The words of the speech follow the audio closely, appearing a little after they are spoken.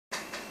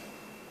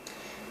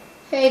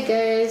Hey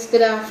guys,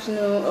 good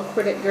afternoon.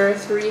 Acrylic Girl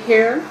 3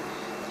 here.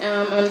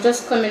 I'm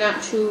just coming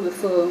at you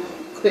with a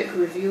quick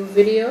review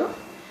video.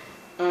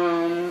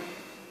 I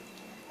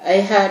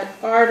had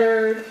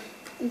ordered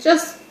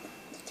just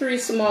 3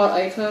 small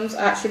items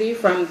actually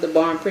from the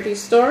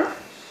Bornprettystore.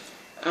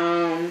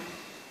 And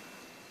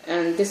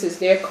this is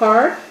their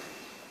card.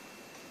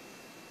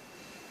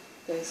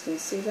 You guys can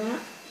see that.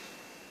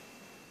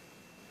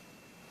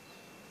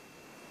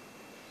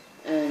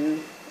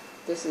 And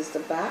this is the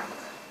back.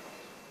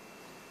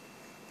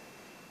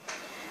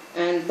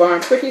 And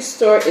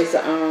Bornprettystore is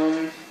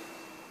a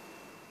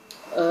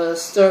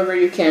store where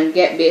you can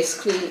get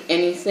basically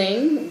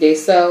anything. They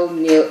sell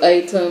nail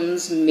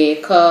items,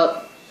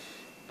 makeup,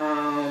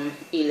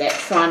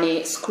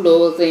 electronics,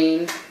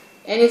 clothing,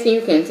 anything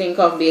you can think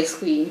of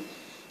basically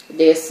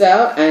they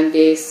sell, and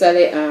they sell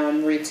it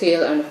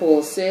retail and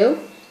wholesale.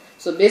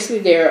 So basically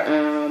they're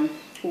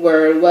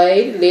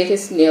worldwide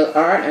latest nail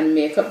art and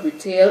makeup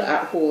retail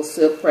at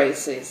wholesale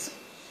prices.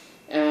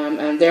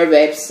 And their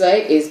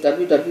website is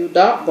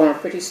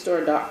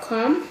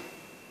www.bornprettystore.com,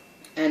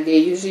 and they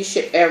usually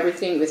ship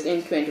everything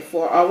within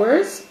 24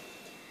 hours,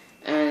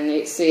 and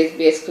it says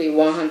basically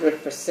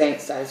 100%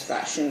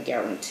 satisfaction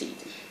guaranteed.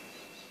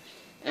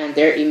 And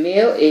their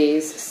email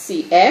is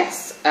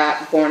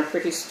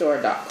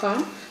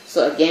cs@bornprettystore.com.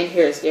 So again,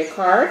 here's their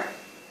card.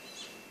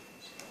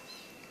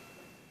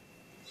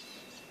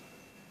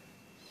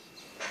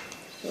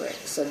 Right,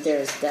 so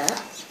there's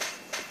that.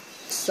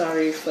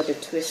 Sorry for the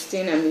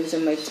twisting. I'm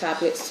using my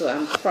tablet, so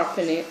I'm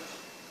propping it.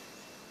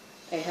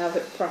 I have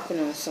it propping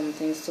on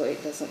something so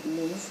it doesn't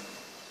move.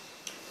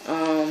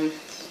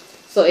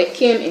 So it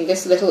came in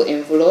this little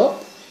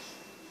envelope.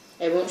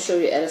 I won't show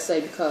you the other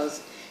side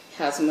because it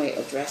has my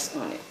address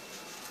on it.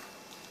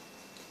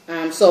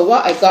 So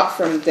what I got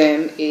from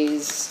them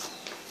is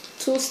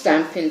 2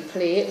 stamping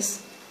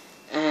plates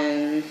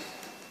and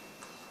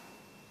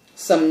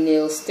some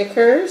nail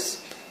stickers.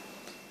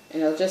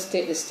 And I'll just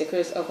take the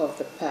stickers out of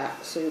the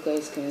pack so you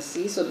guys can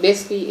see. So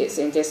basically it's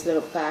in this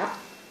little pack.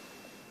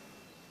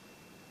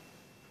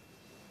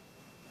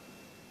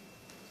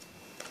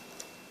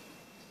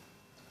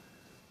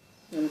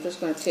 I'm just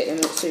going to take them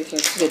out so you can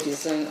see the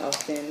design of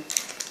them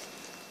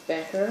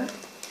better.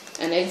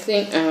 And I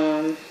think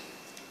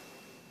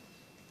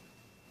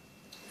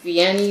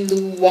Vianney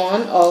Lou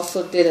One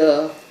also did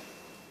a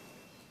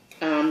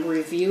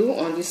review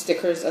on these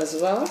stickers as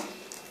well.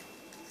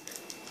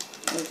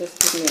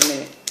 Just give me a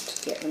minute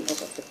to get them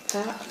out of the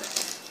pack.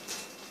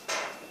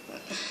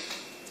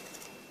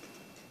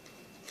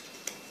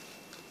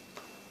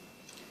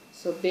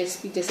 So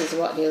basically this is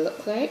what they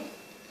look like.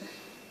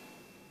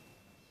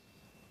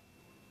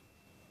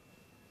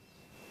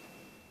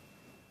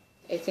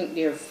 I think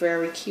they're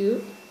very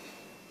cute.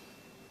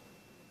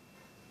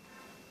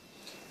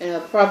 And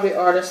I'll probably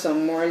order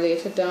some more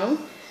later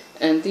down.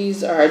 And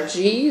these are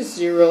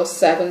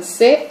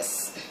G076.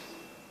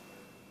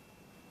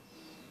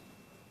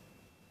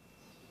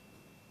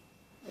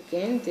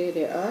 Again, there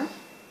they are.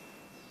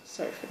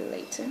 Sorry for the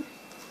lighting.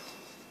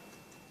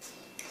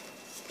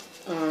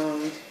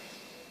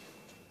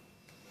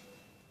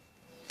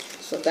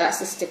 So that's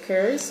the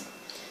stickers.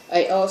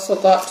 I also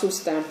got 2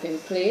 stamping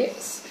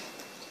plates,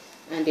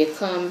 and they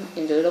come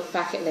in the little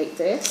packet like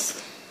this.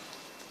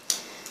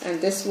 And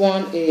this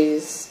one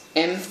is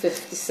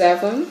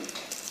M57.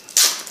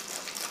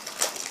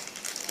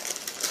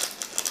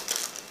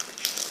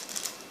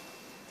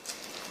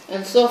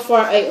 And so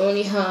far I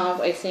only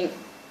have, I think,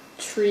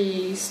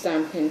 3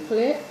 stamping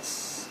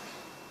plates.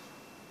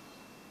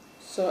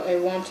 So I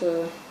want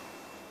to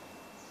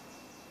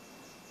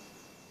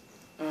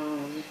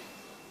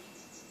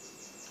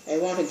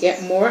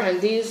get more.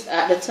 And these,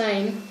 at the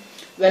time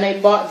when I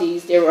bought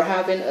these, they were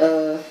having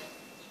a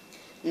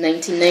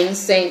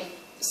 99-cent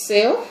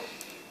sale.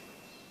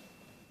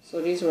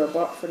 So these were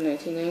bought for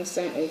 99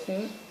 cents, I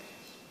think.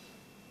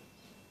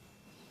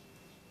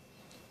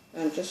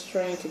 I'm just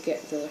trying to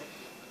get the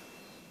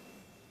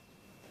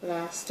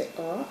plastic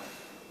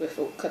off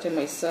without cutting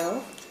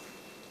myself.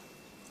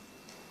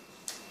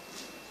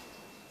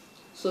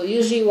 So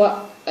usually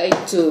what I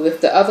do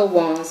with the other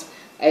ones,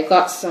 I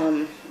got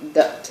some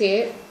duct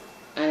tape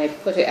and I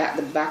put it at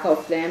the back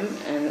of them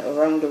and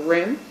around the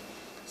rim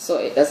so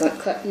it doesn't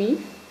cut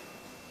me.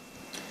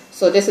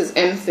 So this is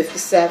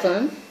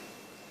M57,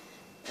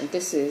 and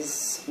this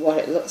is what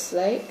it looks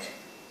like.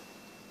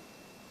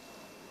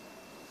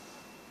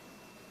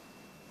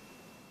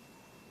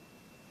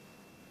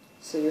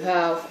 So you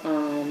have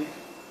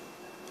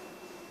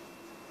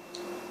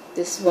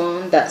this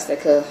one that's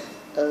like a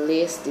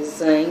lace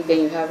design.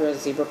 Then you have a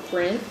zebra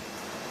print.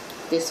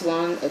 This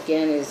one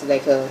again is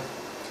like a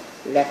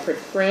leopard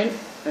print,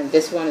 and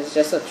this one is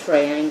just a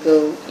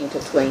triangle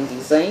intertwined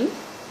design.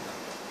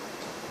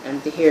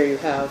 And here you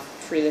have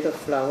 3 little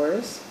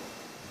flowers.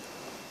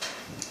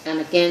 And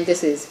again,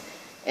 this is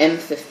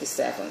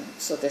M57.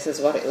 So this is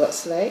what it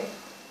looks like.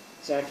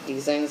 These are the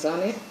designs on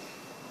it.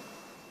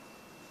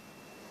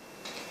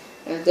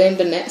 And then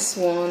the next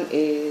one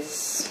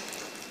is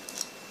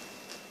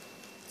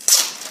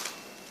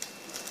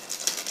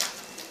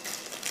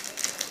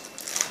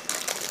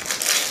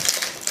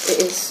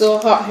It is so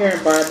hot here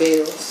in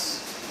Barbados.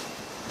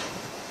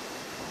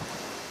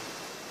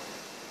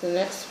 The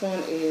next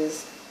one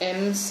is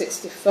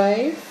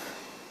M65.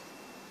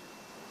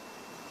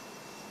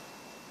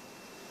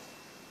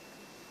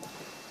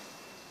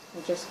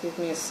 Just give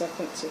me a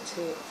second to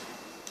take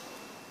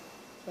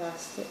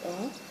plastic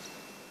off.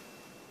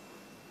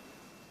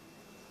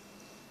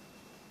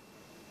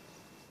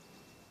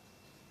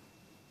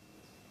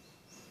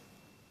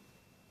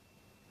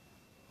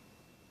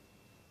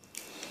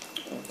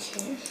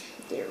 Okay,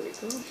 there we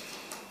go.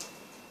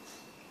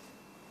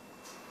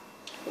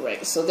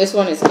 Right, so this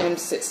one is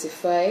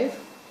M65,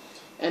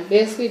 and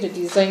basically the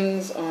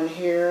designs on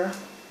here,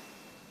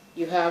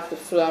 you have the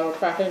flower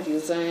pattern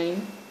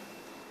design.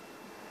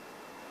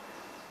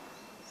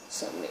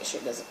 So make sure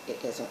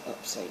it isn't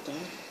upside down.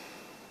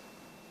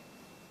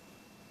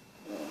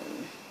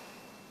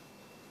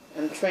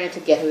 I'm trying to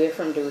get away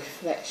from the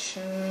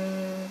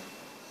reflection.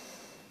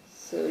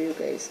 So you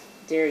guys,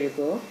 there you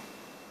go.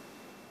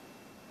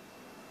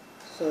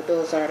 So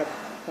those are the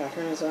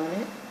patterns on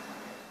it.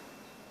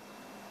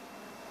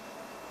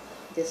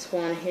 This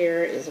one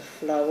here is a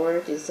flower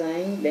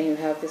design. Then you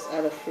have this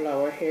other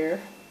flower here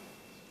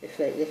with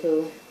like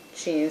little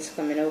chains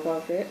coming out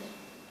of it,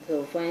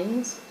 little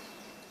vines.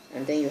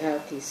 And then you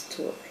have these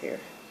two up here.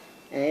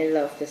 And I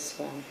love this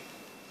one.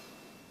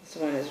 This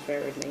one is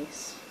very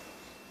nice.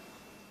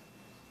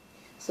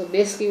 So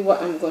basically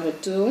what I'm going to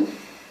do,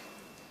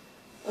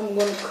 I'm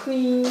going to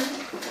clean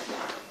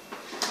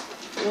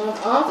one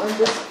off and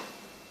just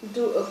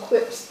do a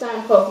quick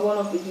stamp of one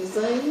of the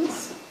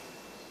designs.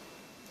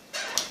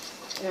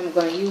 And I'm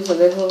going to use a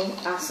little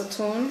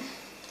acetone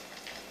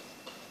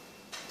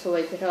to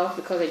wipe it off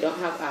because I don't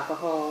have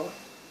alcohol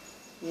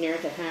near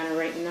to hand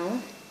right now.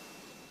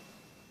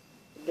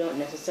 You don't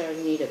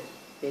necessarily need a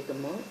big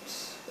amount.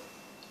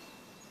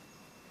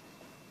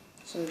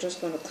 So I'm just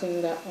going to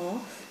clean that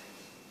off.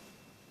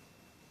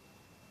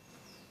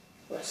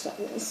 Where's that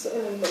one?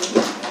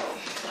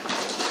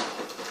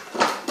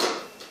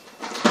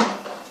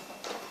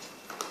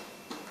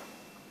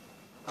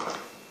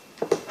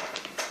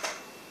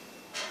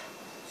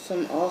 So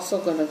I'm also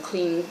going to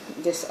clean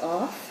this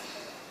off.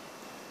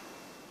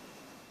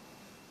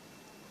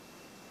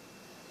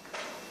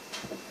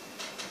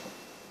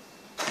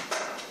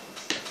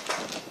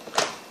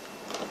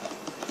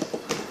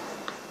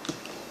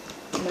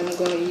 And I'm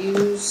going to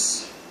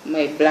use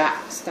my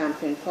black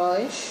stamping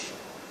polish.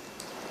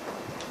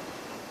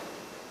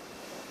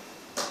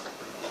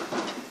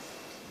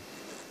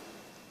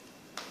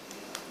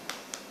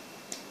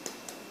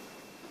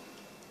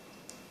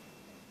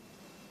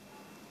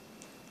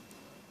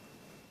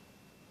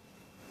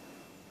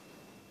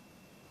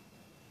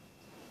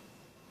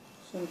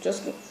 So I'm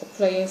just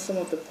applying some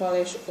of the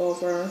polish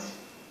over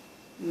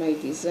my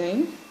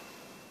design.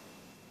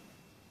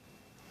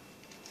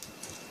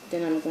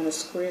 Then I'm going to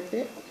scrape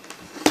it.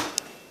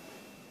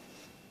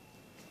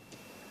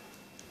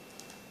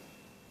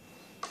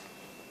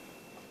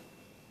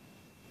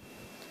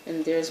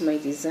 And there's my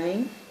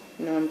design.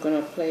 Now I'm going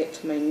to apply it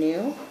to my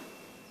nail.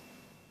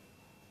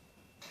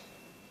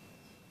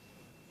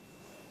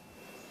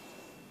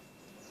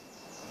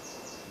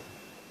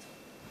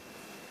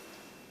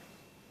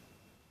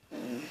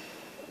 And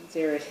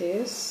there it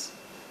is.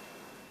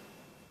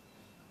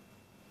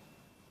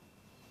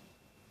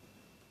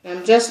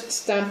 I'm just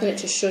stamping it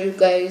to show you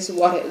guys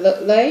what it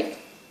looked like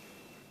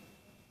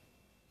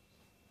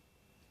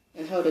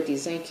and how the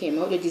design came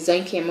out. The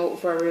design came out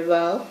very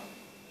well.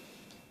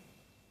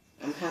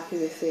 I'm happy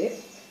with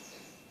it.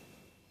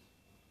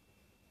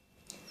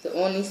 The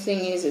only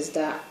thing is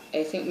that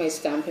I think my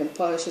stamping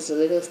polish is a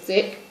little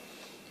thick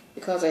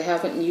because I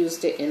haven't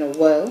used it in a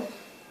while.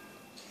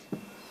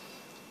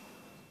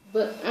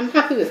 But I'm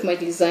happy with my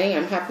design.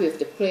 I'm happy with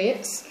the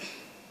plates.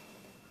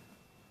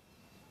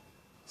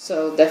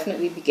 So I'll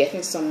definitely be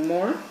getting some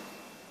more.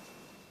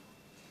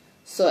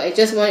 So I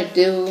just want to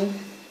do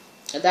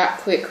that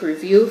quick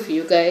review for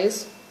you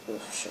guys.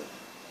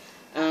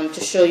 To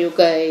show you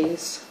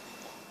guys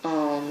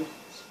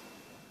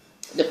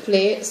the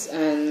plates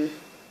and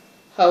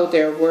how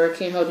they're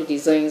working, how the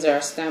designs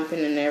are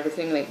stamping and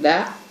everything like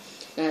that.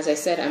 And as I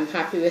said, I'm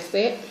happy with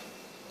it.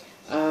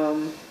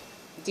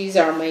 These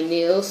are my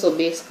nails, so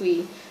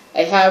basically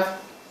I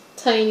have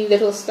tiny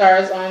little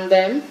stars on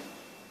them.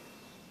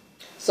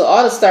 So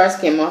all the stars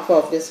came off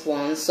of this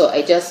one, so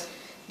I just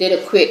did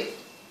a quick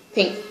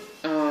pink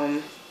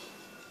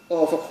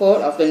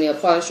overcoat of the nail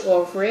polish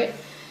over it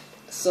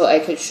so I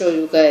could show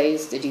you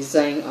guys the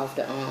design of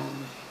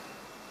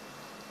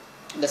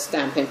the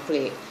stamping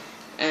plate.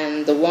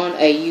 And the one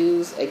I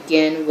used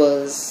again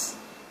was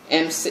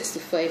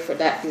M65 for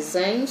that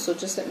design. So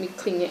just let me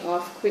clean it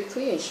off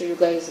quickly and show you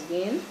guys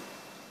again.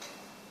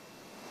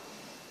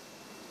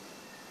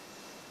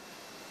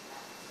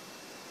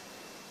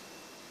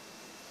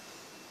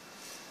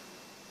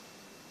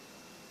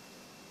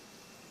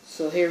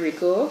 So here we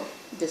go.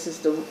 This is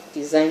the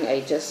design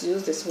I just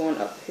used, this one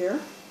up here.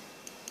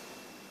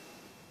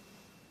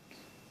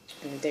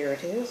 And there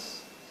it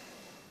is.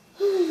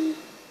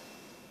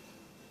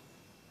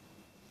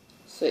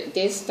 So it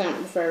did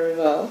stamp very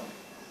well.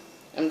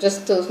 I'm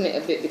just tilting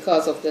it a bit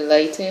because of the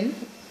lighting.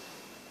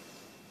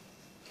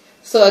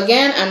 So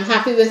again, I'm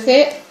happy with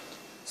it.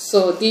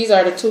 So these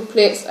are the two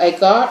plates I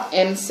got,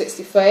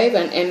 M65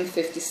 and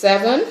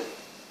M57.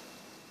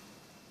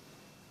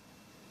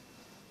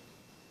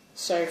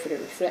 Sorry for the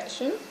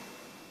reflection.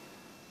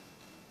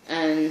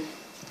 And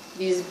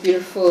these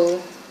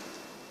beautiful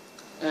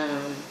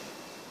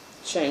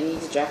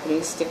Chinese,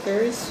 Japanese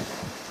stickers.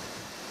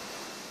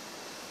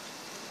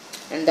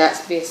 And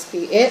that's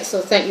basically it.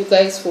 So thank you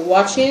guys for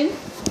watching.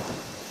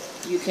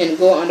 You can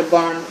go on the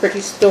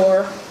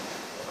Bornprettystore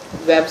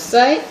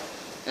website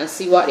and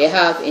see what they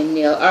have in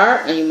nail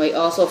art, and you might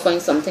also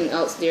find something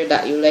else there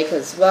that you like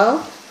as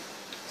well.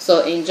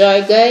 So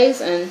enjoy guys,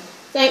 and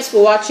thanks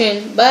for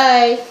watching.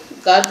 Bye.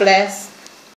 God bless.